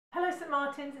St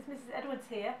Martin's, it's Mrs Edwards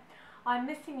here. I'm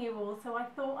missing you all, so I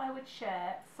thought I would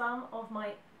share some of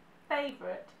my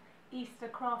favourite Easter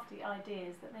crafty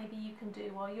ideas that maybe you can do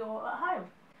while you're at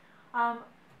home.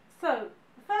 So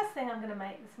the first thing I'm going to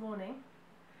make this morning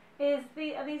is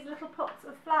these little pots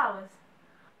of flowers.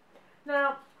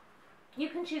 Now you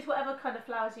can choose whatever kind of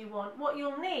flowers you want. What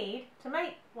you'll need to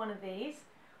make one of these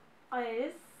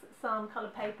is some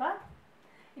coloured paper.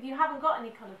 If you haven't got any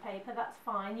coloured paper, that's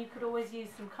fine. You could always use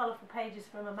some colourful pages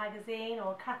from a magazine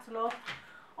or a catalogue.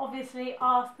 Obviously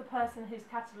ask the person whose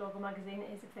catalogue or magazine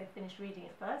it is if they've finished reading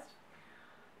it first.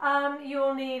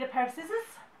 You'll need a pair of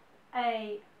scissors,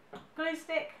 a glue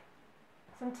stick,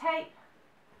 some tape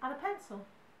and a pencil.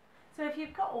 So if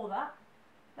you've got all that,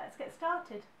 let's get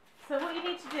started. So what you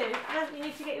need to do, you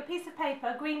need to get your piece of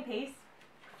paper, green piece.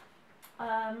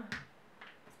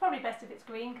 It's probably best if it's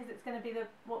green because it's going to be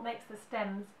what makes the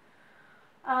stems.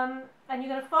 And you're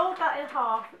going to fold that in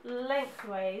half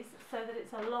lengthways so that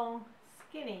it's a long,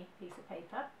 skinny piece of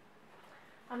paper.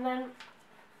 And then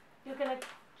you're going to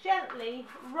gently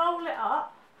roll it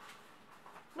up,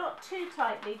 not too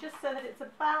tightly, just so that it's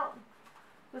about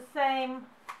the same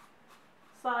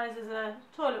size as a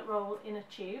toilet roll in a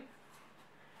tube,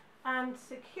 and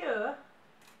secure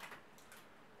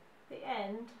the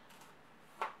end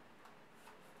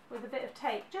with a bit of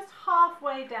tape just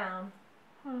halfway down,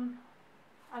 and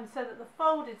so that the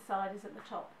folded side is at the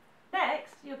top.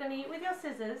 Next, you're going to, with your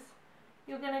scissors,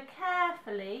 you're going to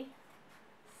carefully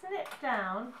snip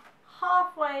down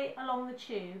halfway along the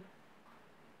tube,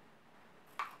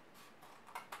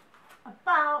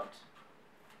 about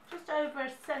just over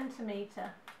a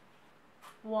centimetre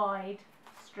wide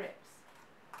strips.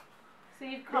 So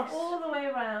you've cut all the way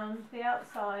around the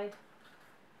outside.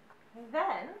 And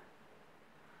then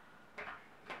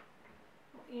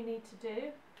what you need to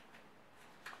do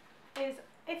is,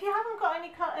 if you haven't got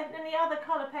any other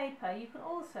colour paper, you can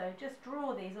also just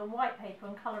draw these on white paper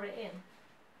and colour it in.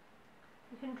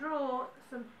 You can draw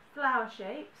some flower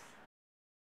shapes.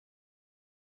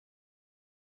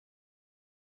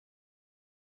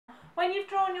 When you've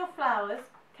drawn your flowers,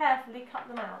 carefully cut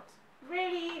them out.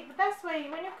 Really, the best way,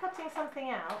 when you're cutting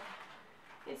something out,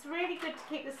 it's really good to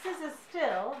keep the scissors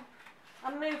still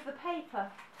and move the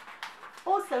paper.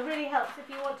 Also really helps if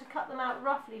you want to cut them out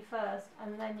roughly first,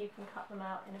 and then you can cut them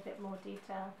out in a bit more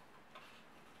detail.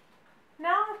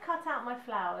 Now I've cut out my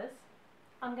flowers,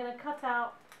 I'm going to cut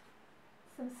out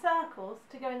some circles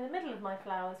to go in the middle of my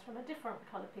flowers from a different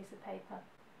coloured piece of paper.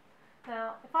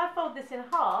 Now if I fold this in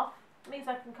half, it means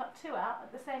I can cut two out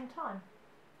at the same time.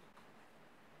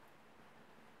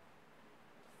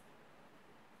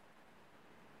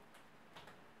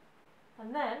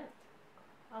 And then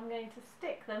I'm going to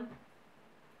stick them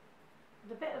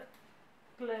with a bit of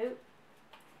glue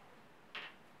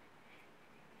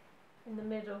in the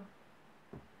middle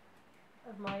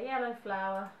of my yellow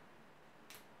flower,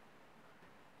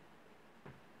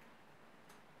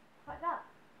 like that.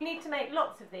 You need to make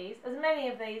lots of these, as many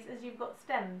of these as you've got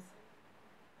stems.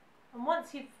 And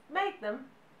once you've made them,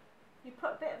 you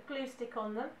put a bit of glue stick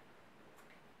on them,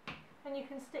 and you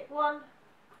can stick one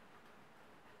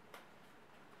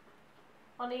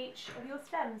on each of your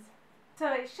stems.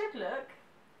 So it should look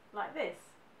like this.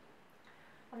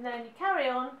 And then you carry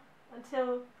on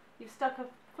until you've stuck a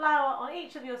flower on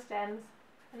each of your stems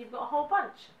and you've got a whole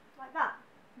bunch, like that.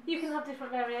 You can have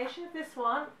different variations. This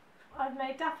one, I've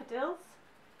made daffodils.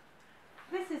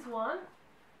 This is one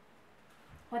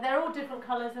where they're all different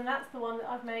colours, and that's the one that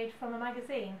I've made from a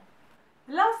magazine.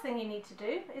 The last thing you need to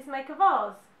do is make a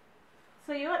vase.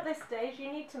 So you're at this stage, you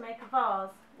need to make a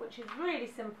vase, which is really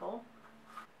simple.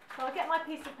 So I get my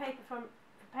piece of paper from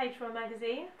a page from a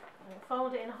magazine, and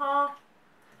fold it in half,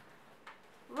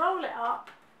 roll it up,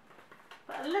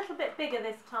 but a little bit bigger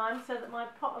this time so that my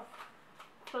pot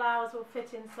of flowers will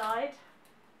fit inside.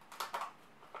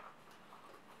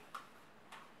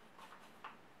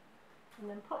 And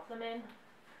then pop them in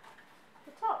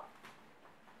the top.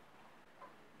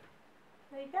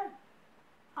 There you go.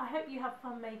 I hope you have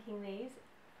fun making these.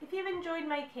 If you've enjoyed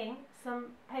making some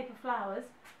paper flowers,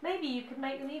 maybe you could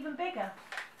make them even bigger.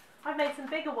 I've made some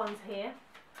bigger ones here,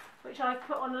 which I've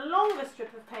put on a longer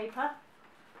strip of paper,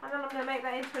 and then I'm going to make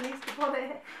that into an Easter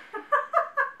bonnet.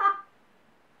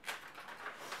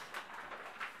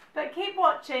 But keep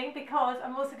watching, because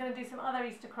I'm also going to do some other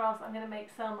Easter crafts. I'm going to make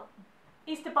some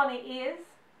Easter bunny ears,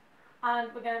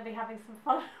 and we're going to be having some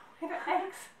fun with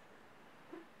eggs.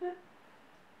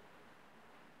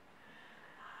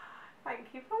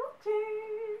 Thank you for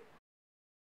watching.